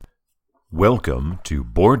Welcome to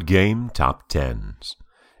Board Game Top Tens,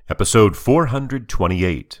 episode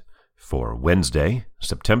 428 for Wednesday,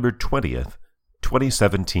 September 20th,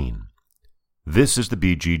 2017. This is the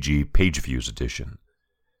BGG Page Views edition.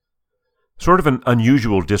 Sort of an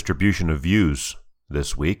unusual distribution of views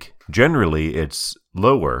this week. Generally, it's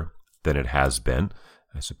lower than it has been.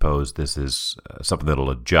 I suppose this is something that'll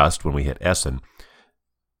adjust when we hit Essen.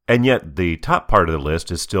 And yet, the top part of the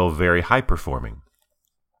list is still very high-performing.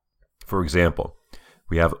 For example,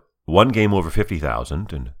 we have one game over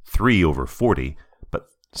 50,000 and 3 over 40, but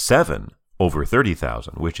 7 over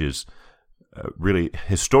 30,000, which is really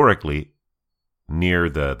historically near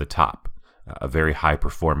the top, a very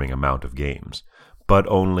high-performing amount of games, but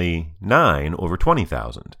only 9 over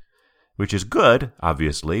 20,000, which is good,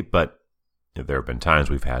 obviously, but there have been times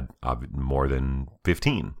we've had more than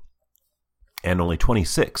 15. And only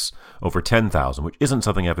 26 over 10,000, which isn't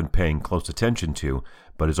something I've been paying close attention to,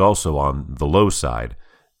 but is also on the low side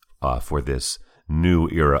for this new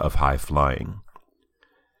era of high flying.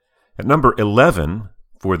 At number 11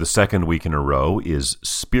 for the second week in a row is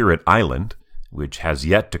Spirit Island, which has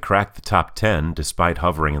yet to crack the top 10 despite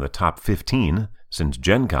hovering in the top 15 since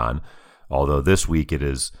Gen Con, although this week it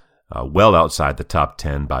is well outside the top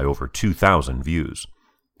 10 by over 2,000 views.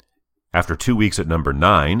 After 2 weeks at number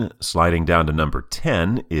 9, sliding down to number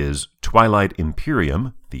 10 is Twilight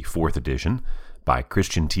Imperium, the 4th edition, by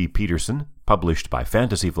Christian T. Peterson, published by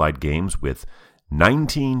Fantasy Flight Games with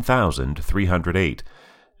 19,308.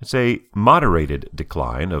 It's a moderated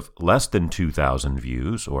decline of less than 2,000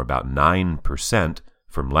 views, or about 9%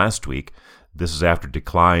 from last week. This is after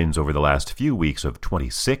declines over the last few weeks of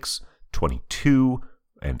 26, 22,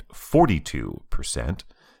 and 42%.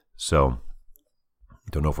 So,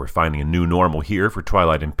 don't know if we're finding a new normal here for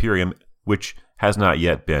Twilight Imperium, which has not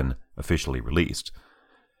yet been officially released.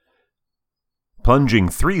 Plunging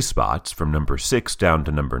 3 spots from number 6 down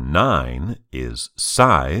to number 9 is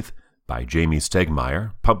Scythe by Jamie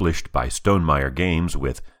Stegmaier, published by Stonemaier Games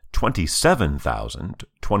with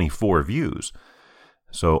 27,024 views.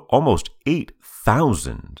 So almost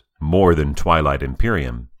 8,000 more than Twilight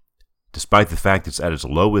Imperium. Despite the fact it's at its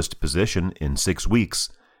lowest position in 6 weeks,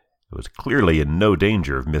 it was clearly in no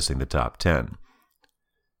danger of missing the top 10.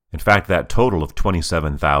 In fact, that total of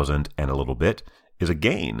 27,000 and a little bit is a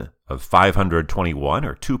gain of 521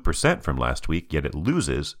 or 2% from last week, yet it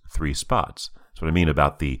loses 3 spots. That's what I mean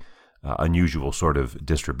about the unusual sort of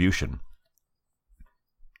distribution.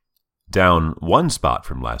 Down 1 spot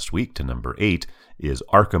from last week to number 8 is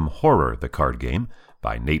Arkham Horror, the card game,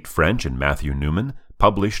 by Nate French and Matthew Newman,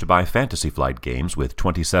 published by Fantasy Flight Games with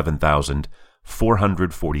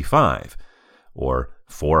 27,445, or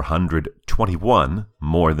 421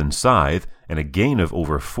 more than Scythe, and a gain of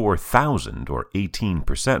over 4,000, or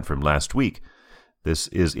 18% from last week. This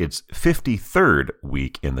is its 53rd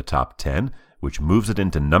week in the top 10, which moves it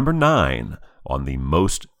into number 9 on the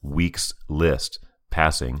most weeks list,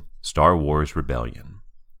 passing Star Wars Rebellion.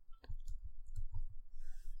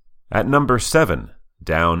 At number 7,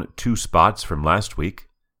 down 2 spots from last week,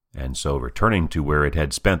 and so returning to where it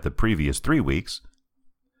had spent the previous 3 weeks,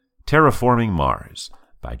 Terraforming Mars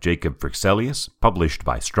by Jacob Frixelius, published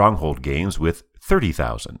by Stronghold Games with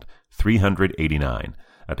 30,389,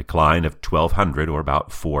 a decline of 1,200 or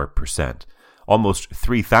about 4%. Almost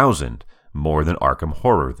 3,000 more than Arkham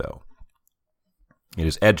Horror, though. It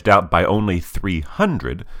is edged out by only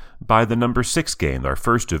 300 by the number 6 game, our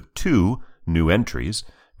first of 2 new entries,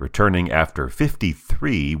 returning after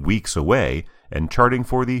 53 weeks away and charting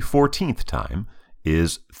for the 14th time,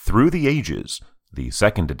 is Through the Ages, the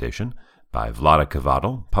 2nd edition, by Vlaada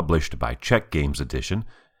Chvátil, published by Czech Games Edition,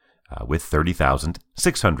 with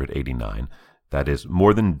 30,689. That is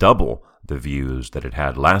more than double the views that it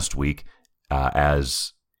had last week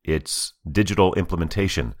as its digital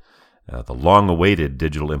implementation. The long-awaited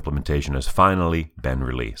digital implementation has finally been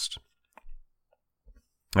released.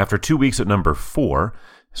 After 2 weeks at number 4,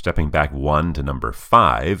 stepping back 1 to number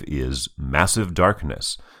 5 is Massive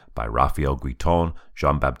Darkness by Raphael Guiton,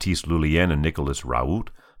 Jean-Baptiste Lulien, and Nicolas Raoult,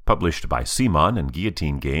 published by Simon and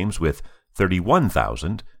Guillotine Games with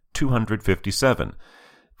 31,257.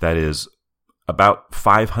 That is about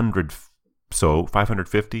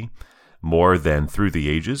 550 more than Through the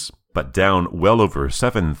Ages, but down well over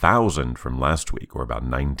 7,000 from last week, or about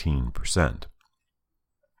 19%.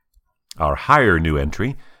 Our higher new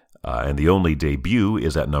entry, and the only debut,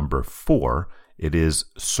 is at number 4. It is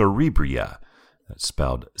Cerebria, that's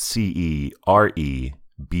spelled Cerebria,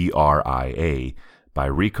 by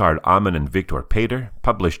Ricard Amann and Victor Pater,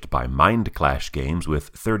 published by Mind Clash Games with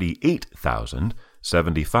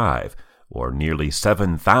 38,075, or nearly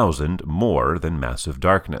 7,000 more than Massive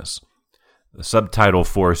Darkness. The subtitle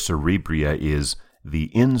for Cerebria is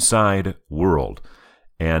The Inside World,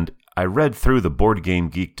 and I read through the Board Game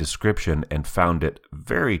Geek description and found it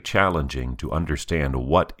very challenging to understand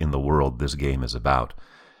what in the world this game is about,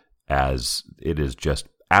 as it is just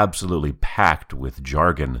absolutely packed with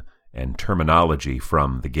jargon and terminology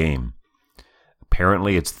from the game.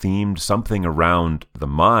 Apparently it's themed something around the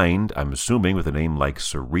mind, I'm assuming with a name like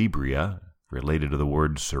Cerebria, related to the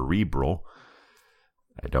word cerebral.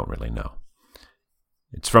 I don't really know.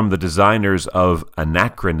 It's from the designers of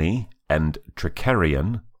Anachrony and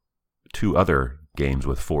Trickerion, two other games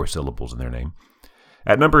with 4 syllables in their name.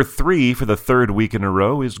 At number 3 for the 3rd week in a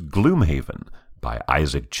row is Gloomhaven by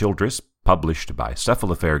Isaac Childress, published by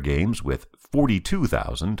Cephalofair Games with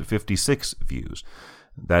 42,056 views.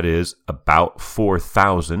 That is about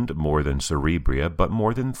 4,000 more than Cerebria, but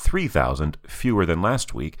more than 3,000 fewer than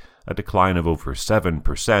last week, a decline of over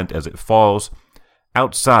 7% as it falls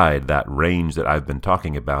outside that range that I've been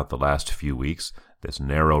talking about the last few weeks, this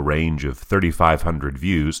narrow range of 3,500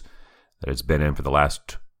 views that it's been in for the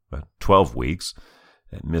last 12 weeks.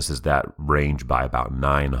 It misses that range by about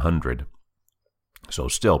 900, so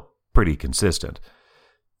still pretty consistent.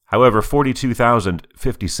 However,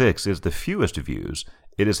 42,056 is the fewest views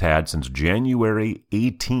it has had since January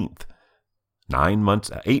 18th,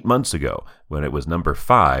 8 months ago, when it was number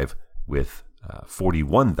 5 with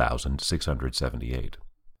 41,678.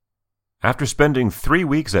 After spending 3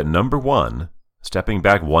 weeks at number 1, stepping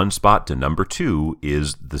back 1 spot to number 2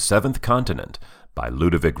 is The Seventh Continent by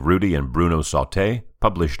Ludovic Roudy and Bruno Sauté,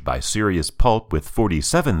 published by Sirius Pulp with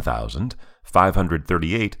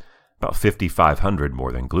 47,538, about 5,500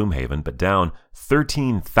 more than Gloomhaven, but down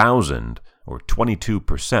 13,000 or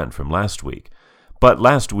 22% from last week. But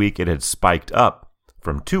last week it had spiked up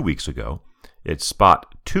from 2 weeks ago. Its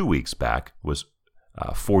spot 2 weeks back was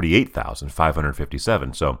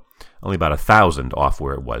 48,557, so only about 1,000 off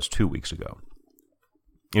where it was 2 weeks ago.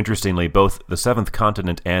 Interestingly, both The Seventh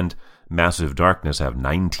Continent and Massive Darkness have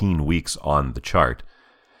 19 weeks on the chart,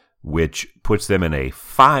 which puts them in a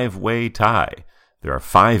 5-way tie. There are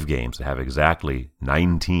 5 games that have exactly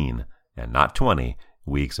 19 and not 20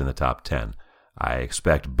 weeks in the top 10. I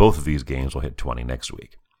expect both of these games will hit 20 next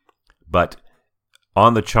week. But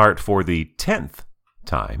on the chart for the 10th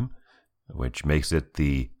time, which makes it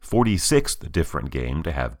the 46th different game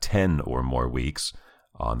to have 10 or more weeks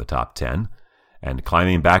on the top 10, and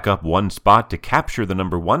climbing back up 1 spot to capture the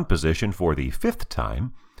number 1 position for the 5th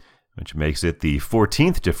time, which makes it the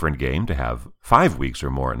 14th different game to have 5 weeks or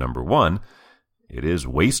more at number 1, it is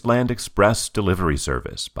Wasteland Express Delivery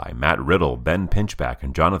Service by Matt Riddle, Ben Pinchback,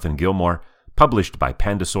 and Jonathan Gilmore, published by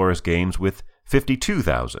Pandasaurus Games with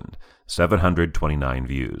 52,729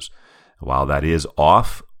 views. While that is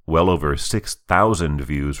off well over 6,000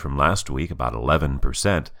 views from last week, about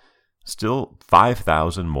 11%, still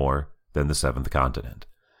 5,000 more than The Seventh Continent.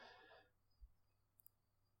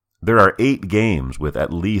 There are 8 games with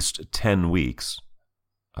at least 10 weeks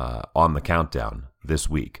on the countdown this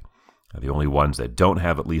week. The only ones that don't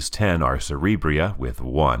have at least 10 are Cerebria with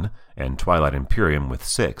 1 and Twilight Imperium with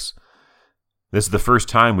 6. This is the first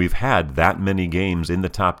time we've had that many games in the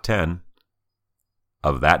top 10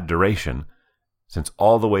 of that duration since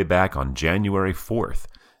all the way back on January 4th,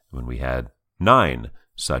 when we had 9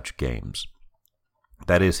 such games.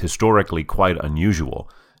 That is historically quite unusual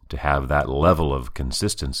to have that level of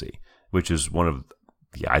consistency, which is one of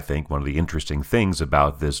the interesting things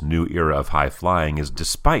about this new era of high flying is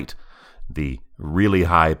despite the really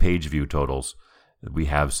high page view totals, we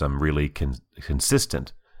have some really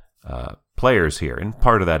consistent players here. And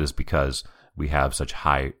part of that is because we have such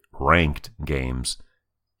high ranked games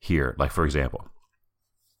here. Like, for example,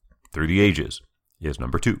 Through the Ages is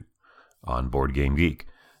number 2 on Board Game Geek.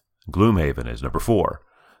 Gloomhaven is number 4.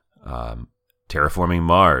 Terraforming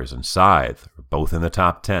Mars and Scythe are both in the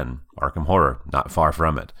top 10. Arkham Horror, not far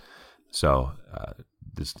from it. So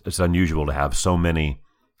it's unusual to have so many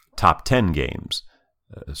top 10 games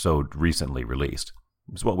so recently released.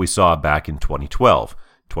 It's what we saw back in 2012,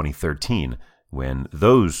 2013, when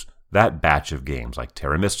that batch of games like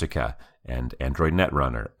Terra Mystica and Android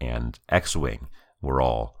Netrunner and X-Wing were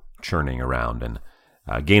all churning around and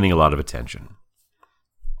gaining a lot of attention.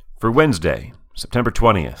 For Wednesday, September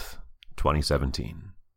 20th, 2017.